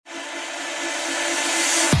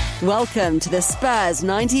Welcome to the Spurs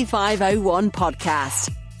 9501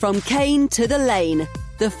 podcast. From Kane to the Lane,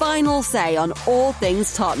 the final say on all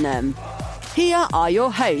things Tottenham. Here are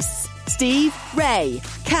your hosts, Steve, Ray,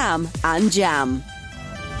 Cam and Jam.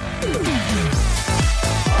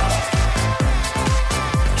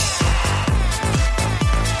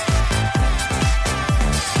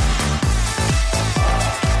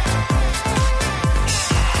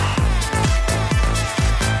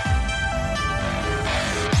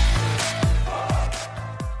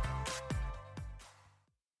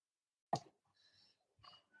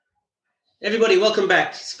 Everybody, welcome back.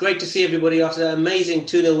 It's great to see everybody after that amazing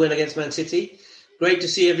 2-0 win against Man City. Great to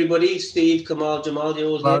see everybody. Steve, Kamal, Jamal, you're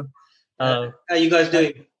all here. How are you guys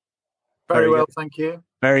doing? Very well, thank you.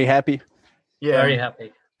 Very happy. Yeah, very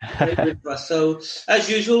happy. Very good for us. So, as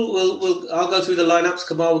usual, I'll go through the lineups.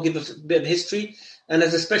 Kamal will give us a bit of history. And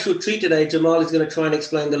as a special treat today, Jamal is going to try and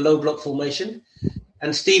explain the low block formation.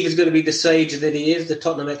 And Steve is going to be the sage that he is, the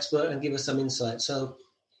Tottenham expert, and give us some insight. So,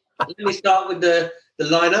 let me start with the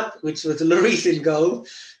lineup, which was Lloris in goal,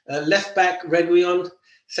 left back Reguilon,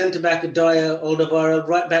 centre back Dyer, Alderweireld,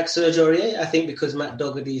 right back Serge Aurier, I think because Matt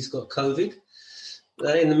Doherty's got COVID.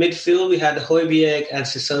 In the midfield, we had Højbjerg and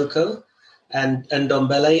Sissoko and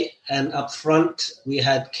Ndombele, and up front we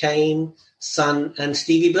had Kane, Son, and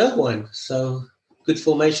Stevie Bergwijn. So good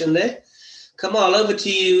formation there. Kamal, over to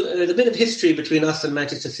you. A bit of history between us and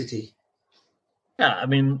Manchester City. Yeah, I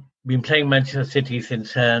mean, been playing Manchester City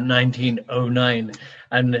since 1909,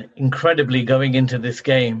 and incredibly going into this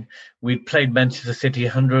game, we'd played Manchester City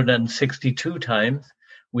 162 times,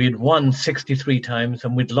 we'd won 63 times,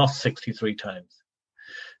 and we'd lost 63 times.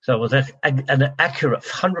 So it was an accurate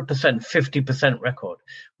 100%, 50% record,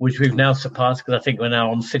 which we've now surpassed because I think we're now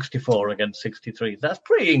on 64 against 63. That's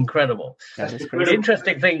pretty incredible. The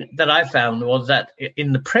interesting thing that I found was that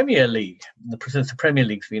in the Premier League, since the Premier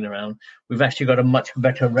League's been around, we've actually got a much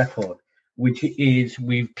better record, which is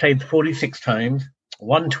we've played 46 times,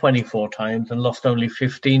 won 24 times, and lost only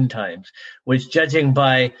 15 times, which, judging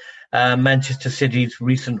by Manchester City's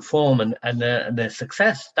recent form and their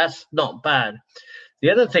success, that's not bad. The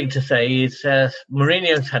other thing to say is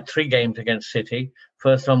Mourinho's had 3 games against City.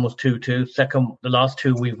 First one was 2-2. Second, the last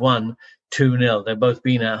 2 we've won 2-0. They've both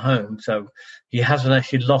been at home. So he hasn't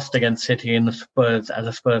actually lost against City in the Spurs as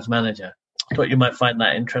a Spurs manager. I thought you might find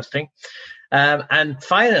that interesting. And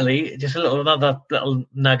finally, just another little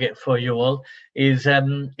nugget for you all is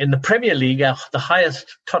in the Premier League, the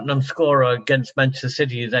highest Tottenham scorer against Manchester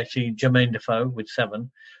City is actually Jermaine Defoe with 7,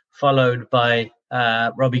 followed by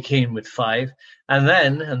Robbie Keane with 5. And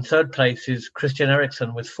then in third place is Christian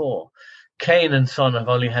Eriksen with 4. Kane and Son have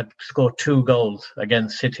only scored 2 goals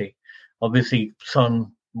against City. Obviously,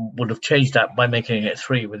 Son would have changed that by making it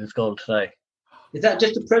 3 with his goal today. Is that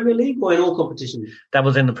just the Premier League or in all competitions? That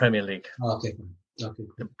was in the Premier League. Oh, okay.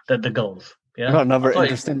 The goals. Yeah. I've got another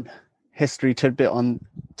interesting history tidbit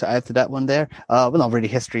to add to that one there. Well, not really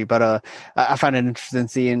history, but I found it interesting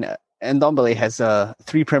seeing Ndombele has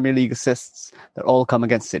 3 Premier League assists that all come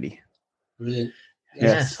against City. Brilliant.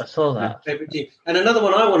 Yes, I saw that. And another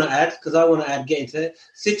one I want to add, because I want to add getting to it,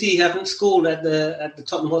 City haven't scored at the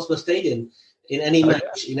Tottenham Hotspur Stadium in any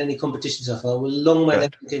match, in any competition so far. We're long way to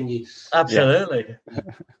continue. Absolutely. Yeah.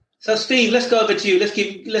 So, Steve, let's go over to you.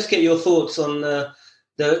 Let's get your thoughts on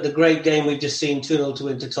the great game we've just seen, 2-0 to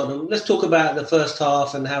win to Tottenham. Let's talk about the first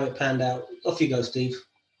half and how it panned out. Off you go, Steve.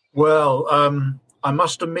 Well, I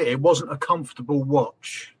must admit it wasn't a comfortable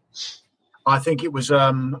watch. I think it was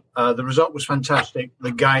the result was fantastic.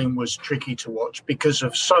 The game was tricky to watch because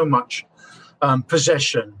of so much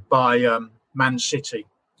possession by Man City.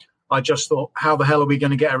 I just thought, how the hell are we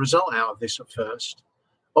going to get a result out of this at first?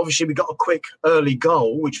 Obviously, we got a quick early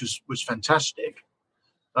goal, which was fantastic.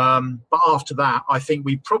 But after that, I think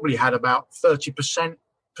we probably had about 30%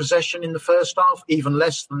 possession in the first half, even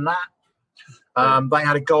less than that. They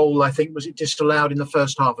had a goal, I think, was it disallowed in the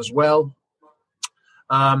first half as well?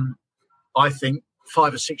 I think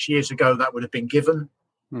 5 or 6 years ago that would have been given,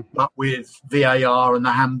 but with VAR and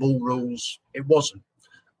the handball rules, it wasn't.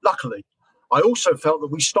 Luckily, I also felt that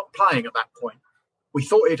we stopped playing at that point. We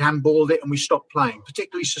thought he'd handballed it and we stopped playing,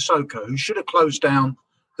 particularly Sissoko, who should have closed down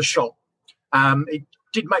the shot. It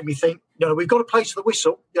did make me think, we've got to play to the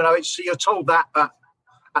whistle. You're told that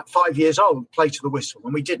at 5 years old, play to the whistle.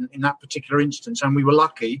 And we didn't in that particular instance. And we were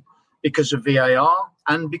lucky because of VAR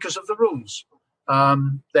and because of the rules.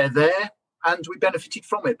 They're there and we benefited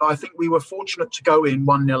from it. But I think we were fortunate to go in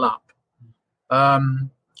 1-0 up.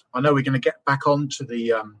 I know we're going to get back on to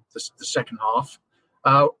the second half.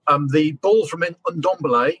 The ball from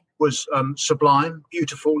Ndombele was sublime,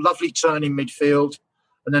 beautiful, lovely turn in midfield,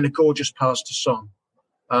 and then a gorgeous pass to Son.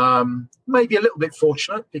 Maybe a little bit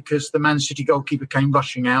fortunate because the Man City goalkeeper came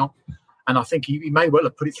rushing out, and I think he may well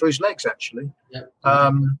have put it through his legs, actually. Yep.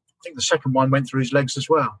 I think the second one went through his legs as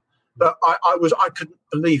well. But I couldn't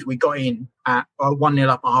believe we got in at 1-0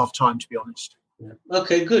 up at half-time, to be honest. Yeah.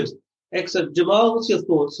 Okay, good. Excellent. Jamal, what's your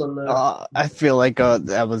thoughts on that? I feel like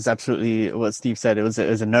that was absolutely what Steve said. It was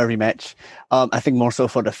a nervy match. I think more so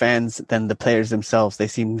for the fans than the players themselves. They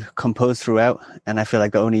seemed composed throughout, and I feel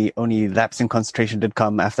like the only lapse in concentration did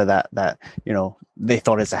come after that they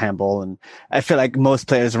thought it's a handball, and I feel like most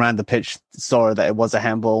players around the pitch saw that it was a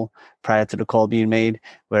handball prior to the call being made,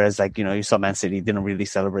 whereas you saw Man City didn't really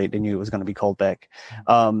celebrate. They knew it was going to be called back.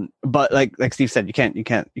 But like Steve said, you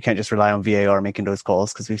can't just rely on VAR making those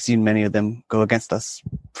calls, because we've seen many of them go against us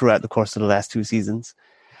throughout the course of the last 2 seasons.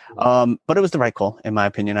 But it was the right call, in my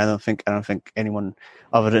opinion. I don't think anyone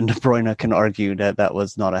other than De Bruyne can argue that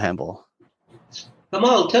was not a handball.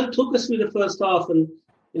 Kamal, talk us through the first half, and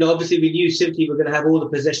obviously we knew City were going to have all the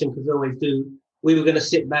possession because they always do. We were going to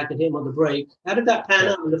sit back and hit them on the break. How did that pan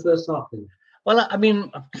out in the first half then? Well, I mean,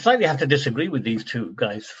 I slightly have to disagree with these two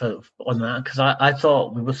guys on that, because I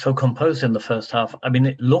thought we were so composed in the first half. I mean,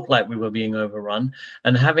 it looked like we were being overrun.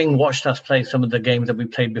 And having watched us play some of the games that we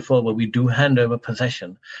played before where we do hand over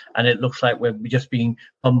possession, and it looks like we're just being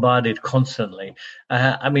bombarded constantly.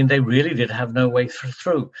 I mean, they really did have no way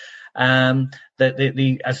through.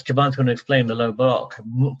 As Jamal's going to explain, the low block,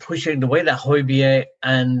 pushing the way that Højbjerg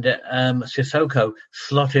and Sissoko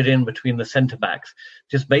slotted in between the centre-backs,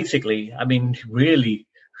 just basically, I mean, really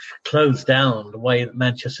closed down the way that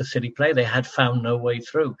Manchester City play. They had found no way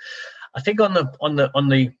through. I think on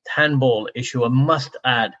the handball issue, I must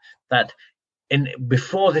add that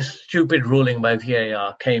before this stupid ruling by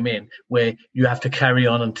VAR came in, where you have to carry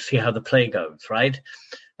on and see how the play goes, right?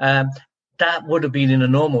 That would have been in a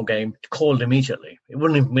normal game called immediately. It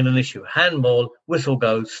wouldn't have been an issue. Handball, whistle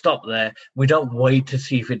goes, stop there. We don't wait to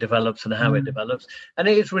see if it develops and how it develops. And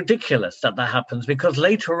it is ridiculous that happens, because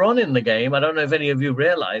later on in the game, I don't know if any of you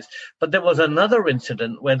realized, but there was another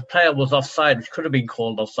incident where the player was offside, which could have been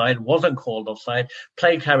called offside, wasn't called offside.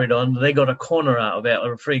 Play carried on. They got a corner out of it,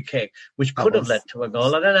 or a free kick, which could have led to a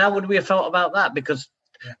goal. I don't know how would we have felt about that, because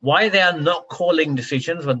why they are not calling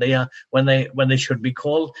decisions when they should be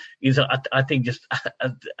called is, I think, just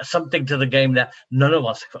something to the game that none of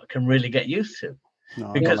us can really get used to.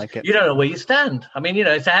 No, because you don't know where you stand. I mean,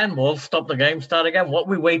 it's a handball, stop the game, start again. What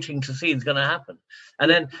we're waiting to see is going to happen.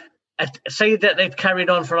 And then say that they've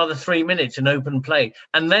carried on for another 3 minutes in open play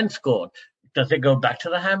and then scored. Does it go back to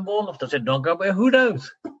the handball, or does it not go back? Who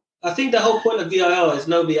knows? I think the whole point of VAR is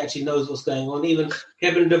nobody actually knows what's going on. Even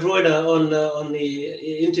Kevin De Bruyne on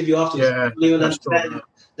the interview afterwards didn't even understand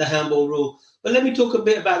the handball rule. But let me talk a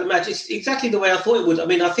bit about the match. It's exactly the way I thought it would. I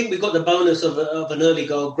mean, I think we got the bonus of an early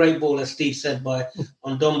goal. Great ball, as Steve said,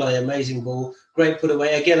 on Ndombele, amazing ball. Great put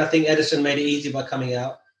away. Again, I think Ederson made it easy by coming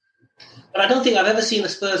out. But I don't think I've ever seen a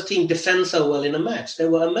Spurs team defend so well in a match. They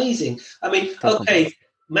were amazing. I mean, okay,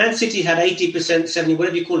 Man City had 80%, 70,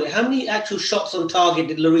 whatever you call it. How many actual shots on target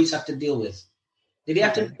did Lloris have to deal with? Did he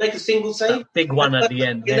have to make a single save? Big one at the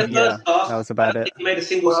end. In the first half, that was about it. He made a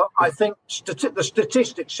single save. I think the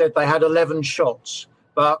statistics said they had 11 shots,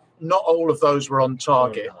 but not all of those were on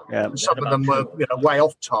target. Yeah, and some of them were way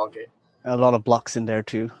off target. A lot of blocks in there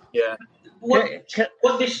too. Yeah. Can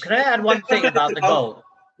I add one thing about the goal?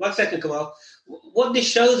 1 second, Kamal. What this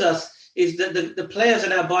shows us is that the players are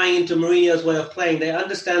now buying into Mourinho's way of playing. They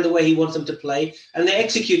understand the way he wants them to play, and they're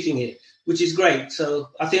executing it, which is great. So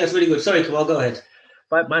I think that's really good. Sorry, Kamal, go ahead.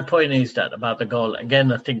 My point is that about the goal,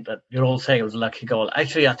 again, I think that you're all saying it was a lucky goal.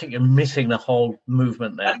 Actually, I think you're missing the whole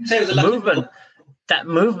movement there. I didn't say it was a lucky goal. That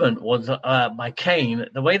movement was by Kane.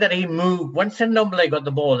 The way that he moved, once Ndombele got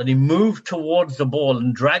the ball and he moved towards the ball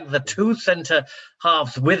and dragged the two centre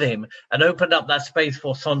halves with him and opened up that space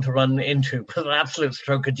for Son to run into, was an absolute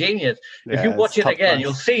stroke of genius. Yeah, if you watch it again, nice.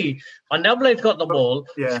 You'll see when Ndombele's got the ball,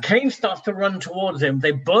 Kane starts to run towards him.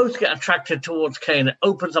 They both get attracted towards Kane. It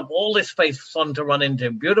opens up all this space for Son to run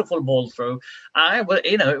into. Beautiful ball through.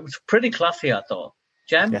 It was pretty classy, I thought.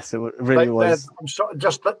 Jam? Yes, it really was. I'm sorry,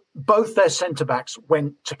 just that both their centre backs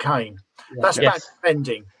went to Kane. Yeah. That's bad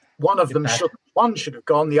defending. One of them should have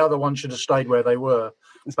gone. The other one should have stayed where they were.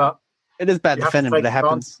 But it is bad defending, but it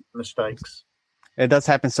happens. Mistakes. It does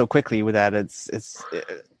happen so quickly with that. It's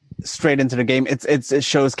straight into the game. It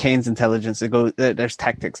shows Kane's intelligence. There's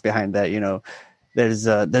tactics behind that. there's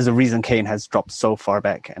a reason Kane has dropped so far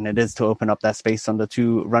back, and it is to open up that space on the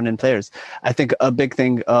two run-in players. I think a big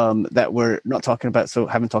thing that we're not talking about,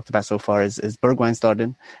 haven't talked about so far, is Bergwijn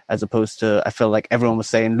starting, as opposed to, I feel like everyone was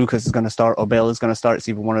saying Lucas is going to start or Bale is going to start. It's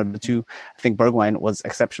even one of the two. I think Bergwijn was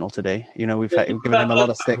exceptional today. We've given him a lot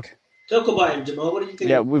of stick. Talk about him, Jamal. What do you think?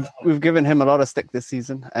 Yeah, we've given him a lot of stick this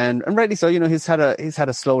season, and rightly so. He's had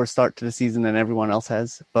a slower start to the season than everyone else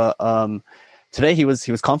has, but today he was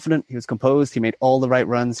confident, he was composed, he made all the right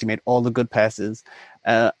runs, he made all the good passes.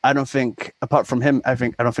 I don't think, apart from him, I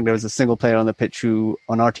don't think there was a single player on the pitch who,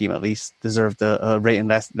 on our team at least, deserved a rating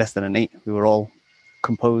less than an 8. We were all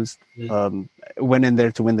composed, went in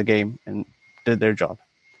there to win the game and did their job.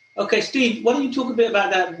 Okay, Steve, why don't you talk a bit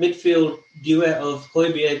about that midfield duet of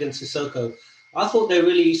Højbjerg and Sissoko? I thought they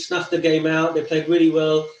really snuffed the game out. They played really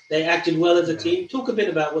well. They acted well as a team. Talk a bit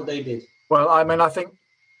about what they did. Well, I think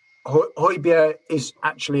Højbjerg is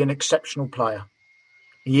actually an exceptional player.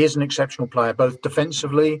 He is an exceptional player, both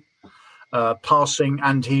defensively, passing,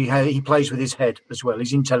 and he plays with his head as well.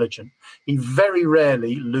 He's intelligent. He very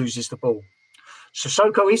rarely loses the ball.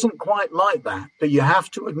 Sissoko isn't quite like that, but you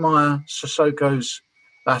have to admire Sissoko's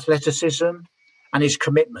athleticism and his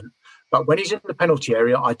commitment. But when he's in the penalty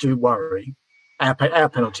area, I do worry. Our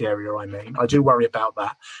penalty area, I do worry about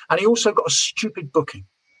that. And he also got a stupid booking,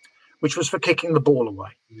 which was for kicking the ball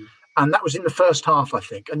away. And that was in the first half, I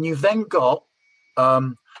think. And you've then got a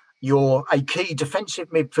key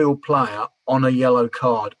defensive midfield player on a yellow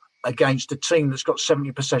card against a team that's got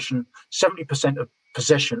 70% of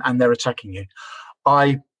possession, and they're attacking you.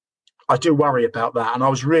 I do worry about that, and I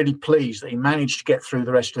was really pleased that he managed to get through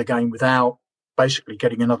the rest of the game without basically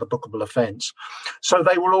getting another bookable offence. So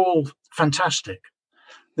they were all fantastic.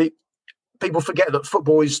 People forget that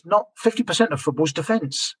football is not 50% of football's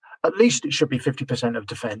defence. At least it should be 50% of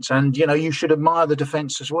defence, and you should admire the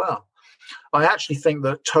defence as well. I actually think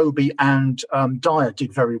that Toby and Dyer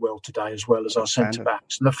did very well today, as well as our centre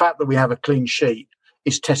backs, and the fact that we have a clean sheet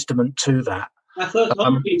is testament to that. Our first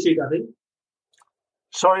home clean sheet, I think.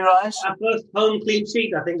 Sorry, Rice? Our first home clean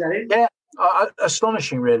sheet, I think that is. Yeah,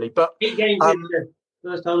 astonishing, really. But 8 games in the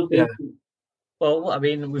first home clean sheet. Well,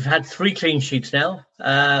 we've had 3 clean sheets now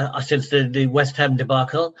since the West Ham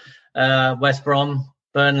debacle. West Brom,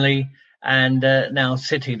 Burnley, and now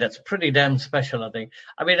City. That's pretty damn special, I think.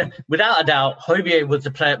 Without a doubt, Højbjerg was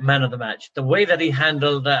the man of the match. The way that he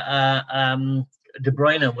handled De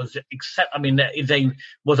Bruyne was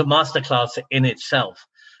was a masterclass in itself.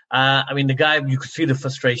 The guy, you could see the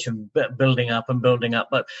frustration building up,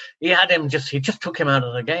 but he just took him out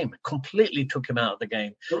of the game, completely took him out of the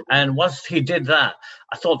game. And once he did that,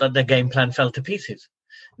 I thought that the game plan fell to pieces.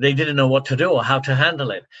 They didn't know what to do or how to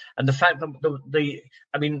handle it. And the fact that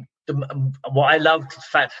what I loved, the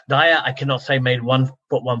fact Dyer, I cannot say made one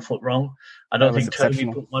foot wrong. I don't think Toby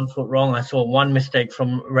put 1 foot wrong. I saw one mistake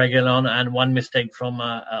from Reguilon and one mistake from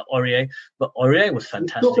Aurier, but Aurier was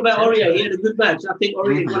fantastic. Talk about Aurier. He had a good match. I think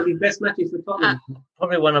Aurier is one of his best matches for Tottenham.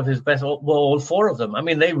 Probably one of his best. Well, all 4 of them.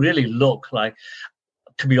 They really look like.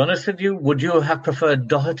 To be honest with you, would you have preferred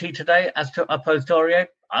Doherty today opposed to Aurier?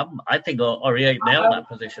 I think Aurier nailed that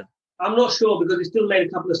position. I'm not sure because he still made a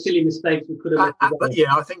couple of silly mistakes. We could have.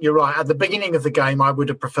 I think you're right. At the beginning of the game, I would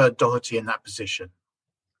have preferred Doherty in that position.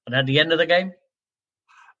 And at the end of the game,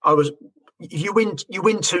 you win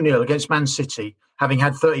 2-0 against Man City, having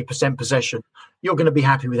had 30% possession. You're going to be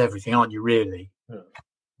happy with everything, aren't you? Really.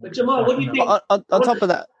 But Jamal, what do you think? On top of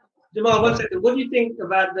that, Jamal, 1 second. What do you think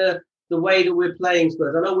about the way that we're playing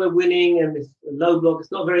Spurs? I know we're winning and it's a low block.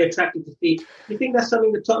 It's not very attractive to see. Do you think that's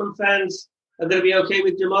something the Tottenham fans are going to be okay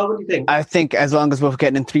with, Jamal? What do you think? I think as long as we're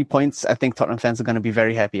getting in 3 points, I think Tottenham fans are going to be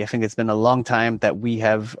very happy. I think it's been a long time that we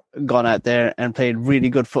have gone out there and played really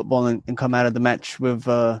good football and come out of the match with,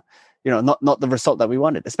 not the result that we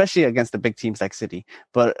wanted, especially against the big teams like City.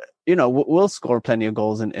 But, we'll score plenty of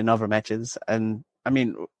goals in other matches. And,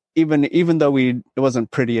 even though it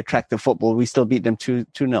wasn't pretty attractive football, we still beat them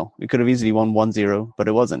 2-0. We could have easily won 1-0, but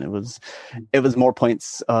it wasn't. It was more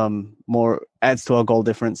points, more adds to our goal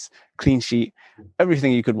difference, clean sheet,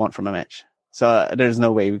 everything you could want from a match. So there's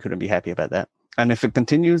no way we couldn't be happy about that. And if it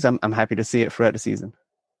continues, I'm happy to see it throughout the season.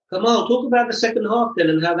 Come on, talk about the second half then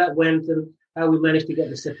and how that went and how we managed to get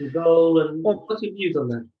the second goal. And what's your views on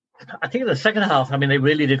that? I think in the second half, they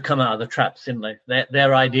really did come out of the traps, didn't they?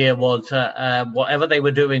 Their idea was whatever they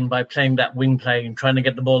were doing by playing that wing play and trying to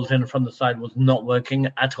get the balls in from the side was not working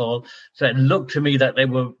at all. So it looked to me that they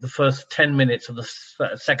were the first 10 minutes of the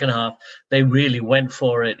second half, they really went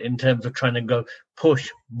for it in terms of trying to go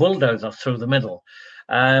push, bulldoze us through the middle.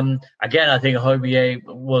 Again, I think Højbjerg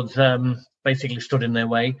was basically stood in their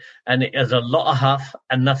way, and it was a lot of huff,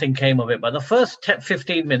 and nothing came of it. But the first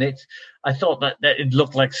 15 minutes, I thought that it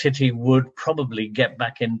looked like City would probably get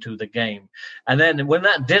back into the game. And then when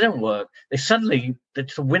that didn't work, the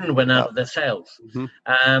wind went out of their sails.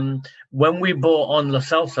 Mm-hmm. When we brought on Lo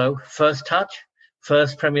Celso, first touch,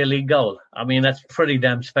 first Premier League goal. I mean, that's pretty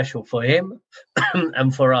damn special for him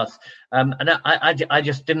and for us. And I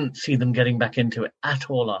just didn't see them getting back into it at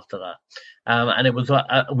all after that. And it was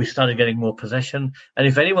we started getting more possession. And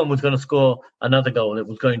if anyone was going to score another goal, it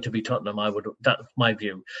was going to be Tottenham. That's my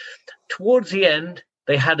view. Towards the end,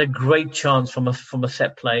 they had a great chance from a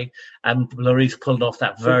set play, and Lloris pulled off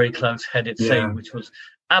that very close headed save, which was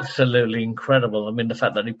absolutely incredible. I mean, the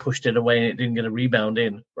fact that he pushed it away and it didn't get a rebound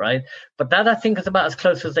in, right? But that, I think, is about as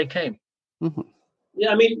close as they came. Mm-hmm.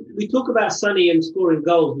 Yeah, I mean, we talk about Sonny and scoring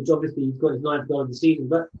goals, which obviously he's got his 9th goal of the season,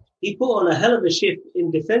 but he put on a hell of a shift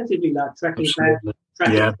in defensively, like tracking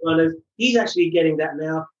runners. He's actually getting that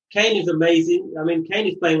now. Kane is amazing. I mean, Kane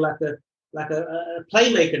is playing like a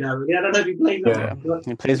playmaker now. Really. I don't know if he plays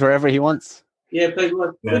he plays wherever he wants. Yeah, plays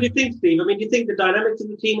well. Yeah. What do you think, Steve? I mean, do you think the dynamics of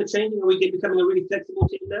the team are changing? Are we becoming a really flexible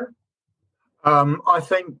team now? I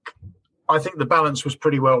think the balance was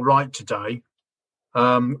pretty well right today.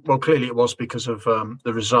 Well, clearly it was because of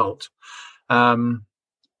the result. No,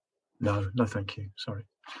 thank you. Sorry.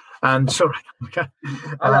 And sorry. Okay.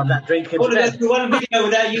 I love that drink. Let's do one video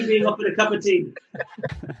without you being offered a cup of tea.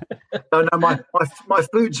 No, my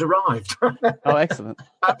food's arrived. Oh, excellent.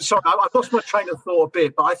 Sorry, I've lost my train of thought a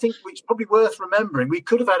bit, but I think it's probably worth remembering we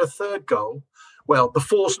could have had a third goal. Well,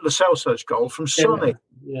 before Lo Celso's goal from Sonny.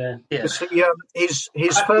 Yeah. Because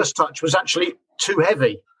his first touch was actually too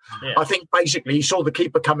heavy. Yeah. I think basically he saw the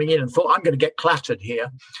keeper coming in and thought, I'm going to get clattered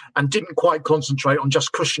here, and didn't quite concentrate on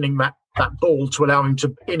just cushioning that ball to allow him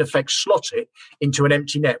to, in effect, slot it into an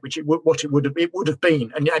empty net, which it would have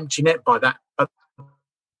been an empty net by that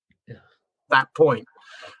point.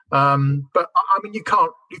 But I mean, you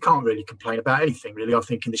can't really complain about anything, really. I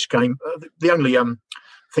think in this game, the only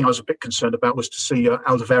thing I was a bit concerned about was to see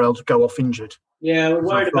Alderweireld go off injured. Yeah, we're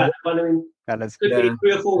worried about that. I mean, could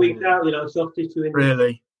be 3 or 4 weeks out. Soft tissue injury.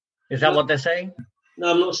 Really. Is that what they're saying?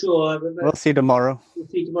 No, I'm not sure. We'll see tomorrow.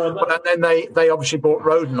 But and then they obviously brought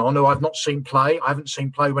Roden on, who I've not seen play. I haven't seen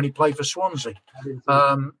play when he played for Swansea.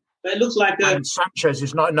 But it looks like and Sanchez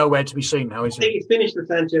is nowhere to be seen now, is he? I think he's finished with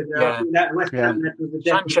Sanchez now. Yeah. I think that West Ham match was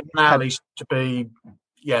Sanchez now is to be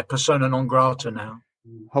persona non grata now.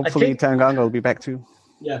 Hopefully Tanganga will be back too.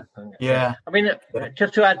 Yeah. I mean,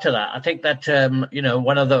 just to add to that, I think that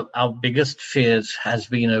one of our biggest fears has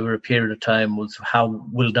been over a period of time was how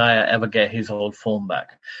will Dyer ever get his old form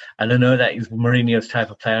back? And I know that he's Mourinho's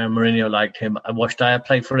type of player, and Mourinho liked him. I watched Dyer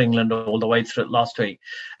play for England all the way through last week,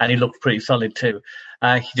 and he looked pretty solid too.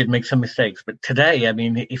 He did make some mistakes, but today, I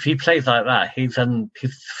mean, if he plays like that, he's on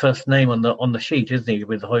his first name on the sheet, isn't he,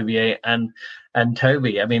 with Højbjerg and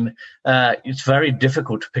Toby? I mean, it's very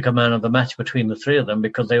difficult to pick a man of the match between the three of them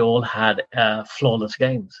because they all had flawless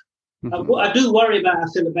games. Mm-hmm. I do worry about our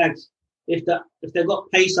centre backs if they've got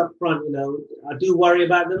pace up front. I do worry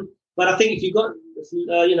about them. But I think if you've got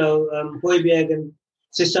Højbjerg and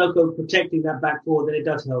Sissoko protecting that back four, then it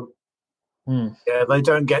does help. Yeah, they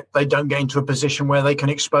don't get into a position where they can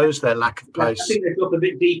expose their lack of pace. I think they drop a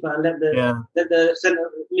bit deeper and let the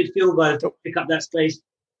centre midfield guys pick up that space.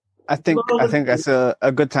 I think that's a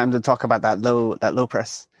good time to talk about that low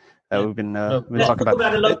press that we've been talking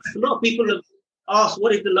about. A lot of people have asked,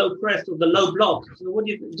 what is the low press or the low block? So what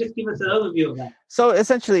do you just give us an overview of that? So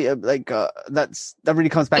essentially, that really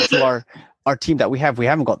comes back to our team that we have. We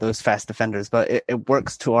haven't got those fast defenders, but it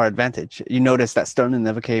works to our advantage. You notice that Sterling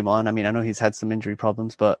never came on. I mean, I know he's had some injury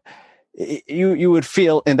problems, but you would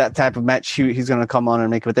feel in that type of match he's going to come on and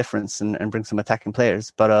make a difference and bring some attacking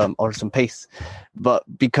players, but or some pace. But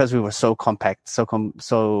because we were so compact, the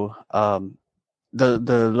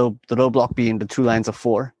low block being the 2 lines of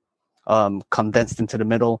 4, condensed into the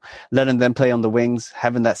middle, letting them play on the wings,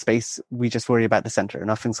 having that space, we just worry about the center.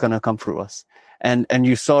 Nothing's going to come through us. And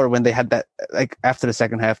you saw when they had that, like after the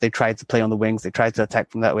second half, they tried to play on the wings. They tried to attack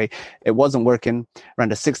from that way. It wasn't working. Around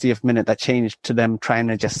the 60th minute, that changed to them trying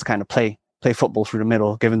to just kind of play football through the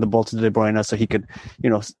middle, giving the ball to De Bruyne so he could,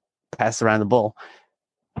 pass around the ball.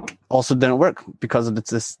 Also didn't work because of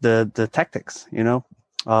the tactics, It's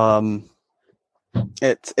the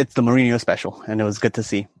Mourinho special, and it was good to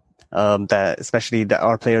see that, especially that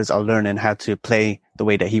our players are learning how to play the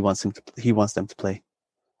way that he wants them to play.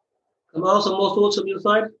 Kamal, some more thoughts on your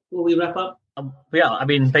side before we wrap up? I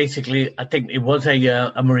mean, basically, I think it was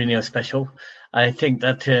a Mourinho special. I think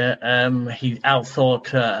that he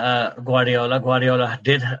outthought Guardiola. Guardiola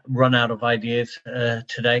did run out of ideas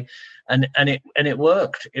today, and it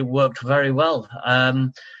worked. It worked very well.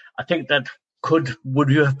 I think that would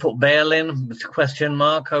you have put Bale in? With a question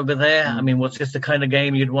mark over there. I mean, was this the kind of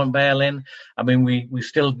game you'd want Bale in? I mean, we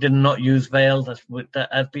still did not use Bale.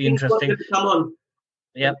 That'd be interesting. Come on.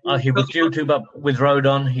 Yeah, he was due to, but with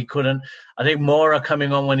Rodon, he couldn't. I think Mora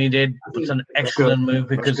coming on when he did was an excellent move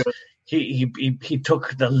because he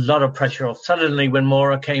took a lot of pressure off. Suddenly, when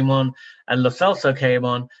Mora came on and Lo Celso came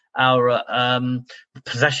on, our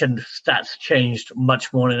possession stats changed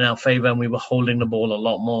much more in our favour, and we were holding the ball a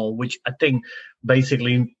lot more, which I think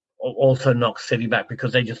basically also knocked City back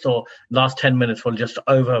because they just thought last 10 minutes will just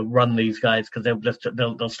overrun these guys because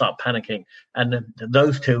they'll start panicking, and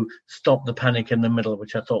those two stopped the panic in the middle,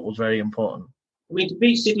 which I thought was very important. I mean, to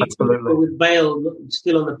beat City with Bale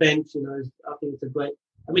still on the bench, I think it's a great.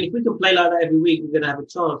 I mean, if we can play like that every week, we're going to have a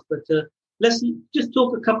chance. But let's just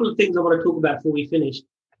talk a couple of things I want to talk about before we finish.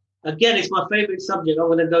 Again, it's my favourite subject. I'm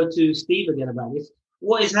going to go to Steve again about this.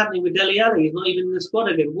 What is happening with Dele Alli? He's not even in the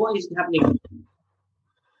squad again. What is happening?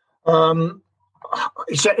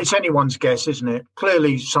 It's anyone's guess, isn't it?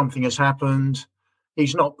 Clearly, something has happened.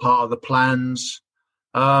 He's not part of the plans.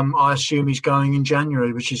 I assume he's going in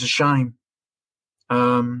January, which is a shame.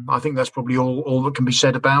 I think that's probably all that can be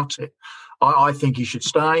said about it. I think he should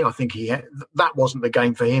stay. I think that wasn't the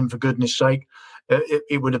game for him, for goodness sake.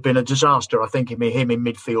 It would have been a disaster, I think, him in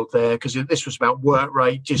midfield there, because this was about work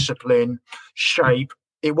rate, discipline, shape.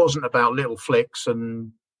 It wasn't about little flicks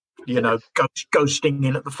and, ghosting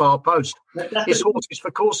in at the far post. It's horses for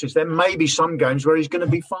courses. There may be some games where he's going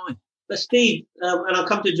to be fine. But Steve, and I'll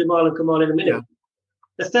come to Jamal and Kamal in a minute. Yeah.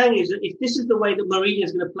 The thing is that if this is the way that Mourinho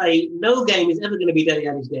is going to play, no game is ever going to be Dele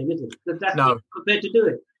Alli's game, is it? That's no. Prepared to do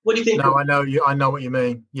it. What do you think? No, I know what you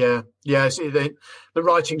mean. Yeah. The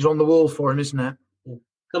writing's on the wall for him, isn't it? Yeah.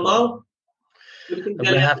 Kamal?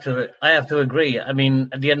 I have to agree. I mean,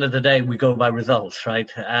 at the end of the day, we go by results,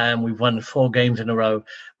 right? And we've won 4 games in a row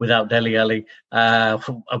without Dele Alli.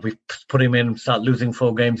 We put him in, start losing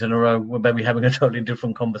 4 games in a row, we're maybe having a totally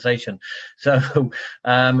different conversation. So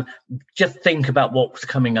just think about what's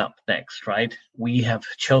coming up next, right? We have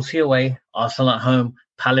Chelsea away, Arsenal at home,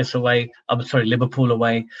 Palace away. Liverpool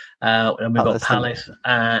away, and we've got Palace,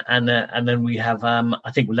 and then we have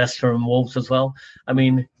I think Leicester and Wolves as well. I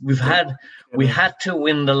mean, we had to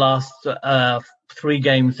win the last 3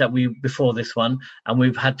 games before this one, and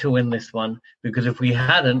we've had to win this one because if we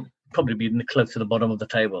hadn't, probably be close to the bottom of the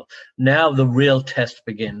table. Now the real test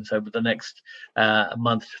begins over the next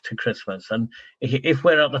month to Christmas, and if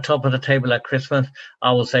we're at the top of the table at Christmas,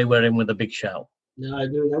 I will say we're in with a big shout. No, I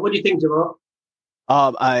agree. What do you think, Jamal?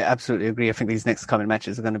 I absolutely agree. I think these next coming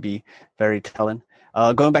matches are going to be very telling.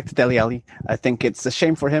 Going back to Dele Alli, I think it's a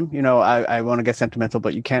shame for him. I want to get sentimental,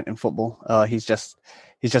 but you can't in football. He's just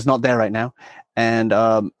not there right now. And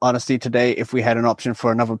honestly, today, if we had an option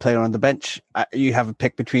for another player on the bench, you have a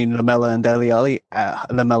pick between Lamela and Dele Alli.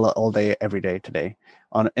 Lamela all day, every day today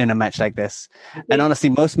in a match like this. And honestly,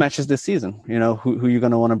 most matches this season, who you're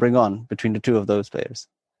going to want to bring on between the two of those players.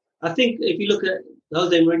 I think if you look at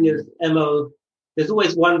Jose Mourinho's MO, there's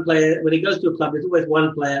always one player, when he goes to a club, there's always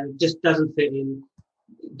one player that just doesn't fit in,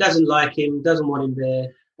 doesn't like him, doesn't want him there.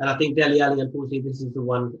 And I think Dele Alli, unfortunately, this is the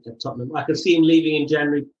one at Tottenham. I could see him leaving in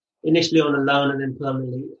January, initially on a loan and then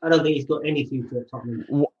permanently. I don't think he's got any future at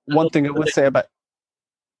Tottenham. One thing I would say about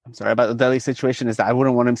the Dele situation is that I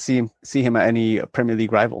wouldn't want him see him at any Premier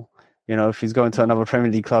League rival. If he's going to another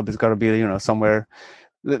Premier League club, it's got to be, somewhere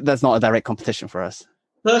that's not a direct competition for us.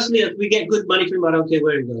 Personally, if we get good money for him, I don't care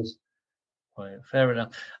where he goes. Fair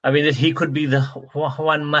enough. I mean, he could be the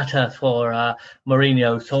Juan Mata for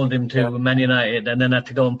Mourinho, sold him to Man United and then had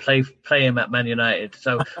to go and play him at Man United.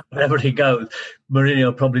 So wherever he goes, Mourinho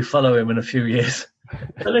will probably follow him in a few years.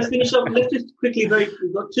 So let's finish up. Let's just quickly,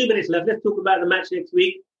 we've got 2 minutes left. Let's talk about the match next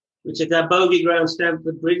week, which is our bogey ground,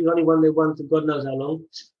 Stamford Bridge. The only one they've won for God knows how long.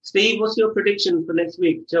 Steve, what's your prediction for next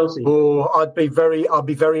week, Chelsea? Oh, I'd be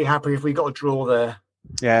very happy if we got a draw there.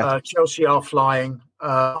 Yeah, Chelsea are flying.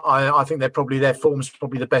 I think their form's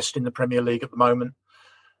probably the best in the Premier League at the moment.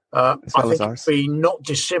 I think it'd be not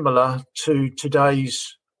dissimilar to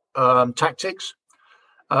today's tactics.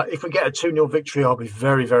 If we get a 2-0 victory, I'll be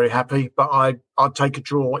very, very happy. But I'd take a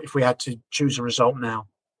draw if we had to choose a result now.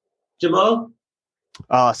 Jamal?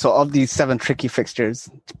 So of these 7 tricky fixtures,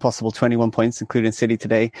 possible 21 points, including City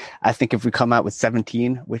today, I think if we come out with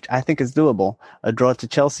 17, which I think is doable, a draw to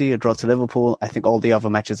Chelsea, a draw to Liverpool, I think all the other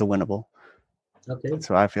matches are winnable. Okay. That's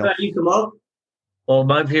what I feel. You, Kamal? Well,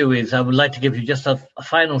 my view is I would like to give you just a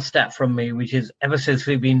final stat from me, which is ever since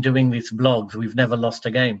we've been doing these blogs, we've never lost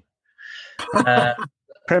a game.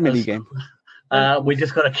 Premier League game. We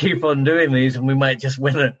just got to keep on doing these, and we might just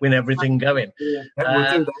win everything going.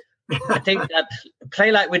 I think that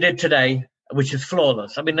play like we did today, which is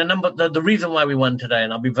flawless. I mean, the reason why we won today,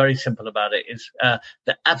 and I'll be very simple about it, is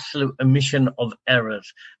the absolute omission of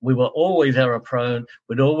errors. We were always error prone.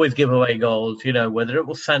 We'd always give away goals, whether it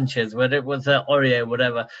was Sanchez, whether it was Aurier,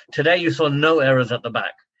 whatever. Today you saw no errors at the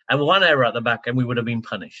back. And one error at the back, and we would have been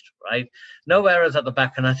punished, right? No errors at the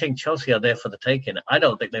back, and I think Chelsea are there for the taking. I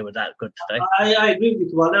don't think they were that good today. I agree with you,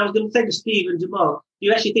 Kamal. I was going to say to Steve and Jamal, do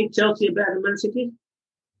you actually think Chelsea are better than Man City?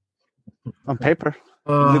 On paper.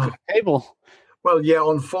 Look at the table. Well, yeah,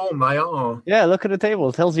 on form they are. Yeah, look at the table.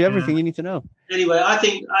 It tells you everything you need to know. Anyway, I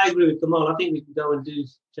agree with Kamal. I think we can go and do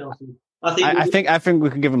Chelsea. I think we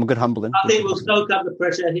can give them a good humbling. I think we'll stoke up the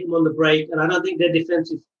pressure, hit them on the break, and I don't think their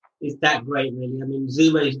defense is that great, really. I mean,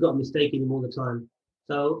 Zuma has got a mistake in him all the time.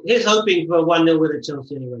 So here's hoping for a 1-0 win at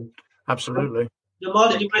Chelsea anyway. Absolutely.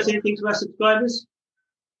 Jamal, did you want to say anything to our subscribers?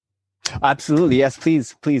 Absolutely, yes.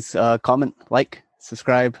 Please, comment, like,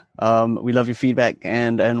 subscribe. We love your feedback,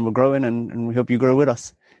 and we're growing, and we hope you grow with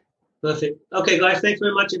us. Perfect. Okay, guys, thanks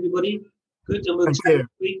very much, everybody. Good. And we'll Thank chat you.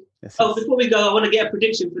 next week. Yes, Before we go, I want to get a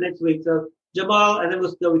prediction for next week. So Jamal, and then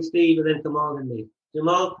we'll go with Steve, and then Kamal and me.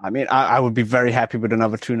 Jamal? I mean, I would be very happy with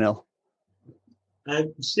another 2-0.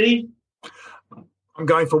 And Steve? I'm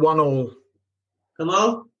going for 1-1.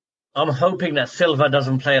 Kamal? I'm hoping that Silva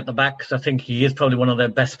doesn't play at the back, because I think he is probably one of their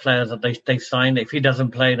best players that they signed. If he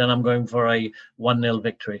doesn't play, then I'm going for a 1-0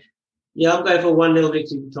 victory. Yeah, I'm going for 1-0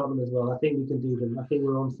 victory for Tottenham as well. I think we can do them. I think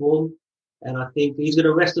we're on form. And I think he's going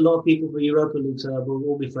to rest a lot of people for Europa League, so we'll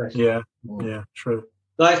all be fresh. Yeah, true.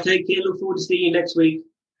 Guys, take care. Look forward to seeing you next week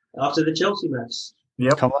after the Chelsea match.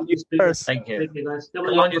 Yep. Come on, you Spurs. Thank you. Thank you, guys. Come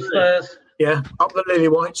on, you Spurs. Yeah, up the Lily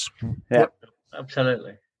Whites. Yep.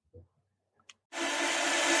 Absolutely.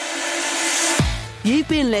 You've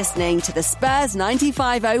been listening to the Spurs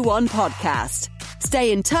 9501 podcast.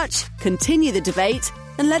 Stay in touch, continue the debate,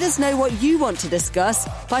 and let us know what you want to discuss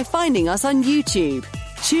by finding us on YouTube.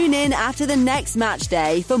 Tune in after the next match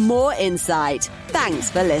day for more insight. Thanks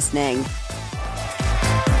for listening.